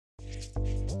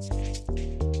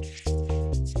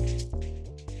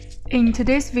In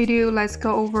today's video, let's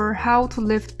go over how to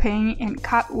lift pin and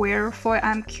cut wear for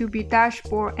MQB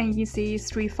Dashboard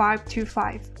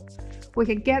NEC3525. We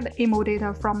can get the immo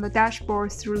data from the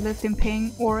dashboard through lifting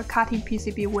pin or cutting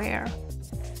PCB wear.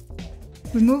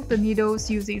 Remove the needles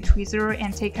using a tweezer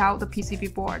and take out the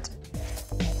PCB board.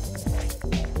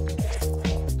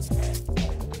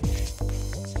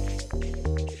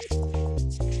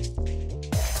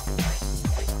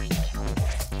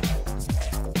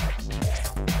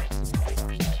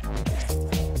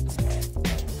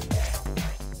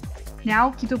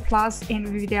 Now KET TOOL PLUS and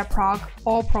VVDI PROG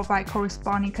all provide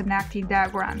corresponding connecting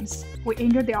diagrams. We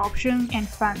enter the option and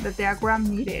find the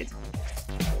diagram needed.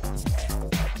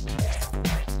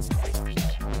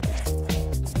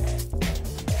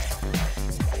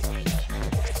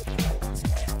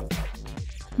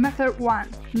 Method 1.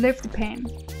 Lift pin.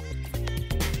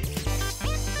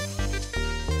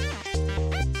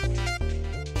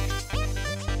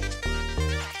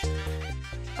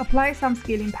 Apply some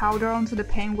scaling powder onto the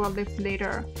pin we'll lift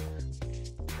later.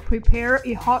 Prepare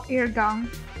a hot air gun,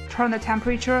 turn the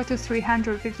temperature to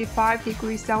 355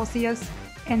 degrees Celsius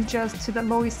and adjust to the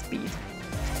lowest speed.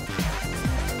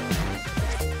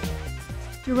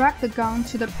 Direct the gun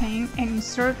to the pin and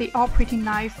insert the operating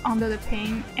knife under the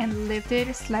pin and lift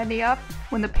it slightly up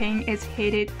when the pin is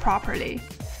heated properly.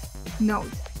 Note: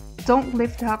 don't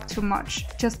lift up too much,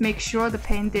 just make sure the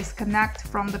pin disconnects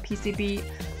from the PCB,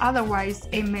 otherwise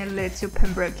it may lead to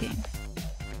pin breaking.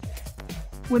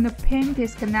 When the pin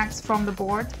disconnects from the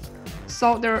board,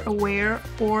 solder a wear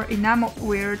or enamel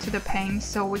wear to the pin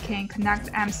so we can connect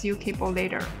the MCU cable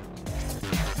later.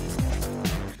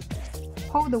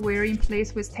 Hold the wear in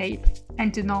place with tape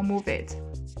and do not move it.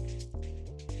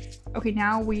 Okay,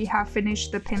 now we have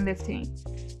finished the pin lifting.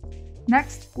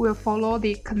 Next, we'll follow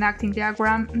the connecting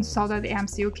diagram and solder the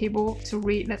MCU cable to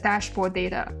read the dashboard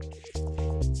data.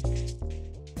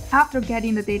 After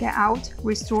getting the data out,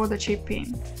 restore the chip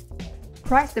pin.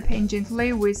 Press the pin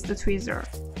gently with the tweezer.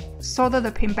 Solder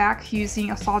the pin back using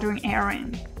a soldering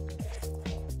iron.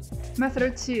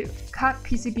 Method 2. Cut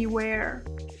PCB wear.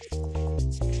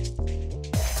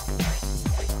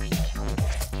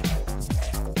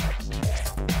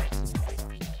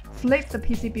 Flip the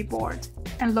PCB board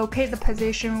and locate the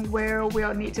position where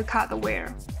we'll need to cut the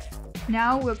wear.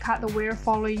 Now we'll cut the wear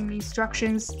following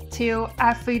instructions till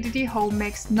VVDI hole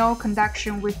makes no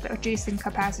conduction with the adjacent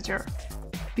capacitor.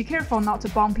 Be careful not to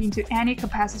bump into any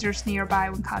capacitors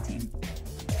nearby when cutting.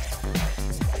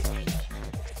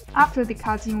 After the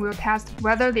cutting, we'll test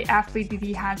whether the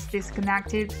VVDI has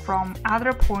disconnected from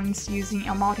other points using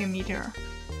a multimeter.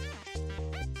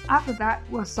 After that,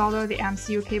 we'll solder the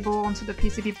MCU cable onto the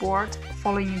PCB board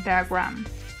following the diagram.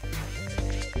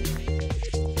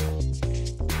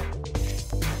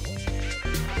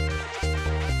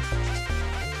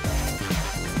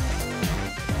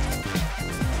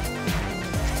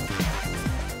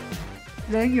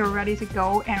 Then you're ready to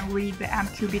go and read the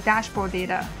MQB dashboard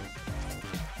data.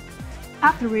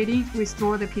 After reading,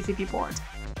 restore the PCB board.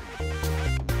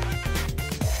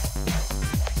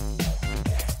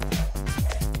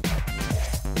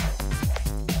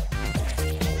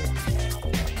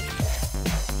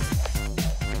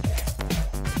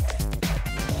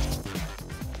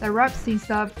 That wraps things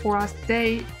up for us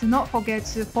today. Do not forget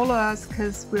to follow us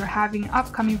because we're having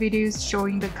upcoming videos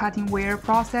showing the cutting wear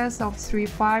process of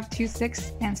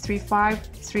 3526 and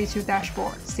 3532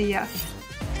 dashboard. See ya!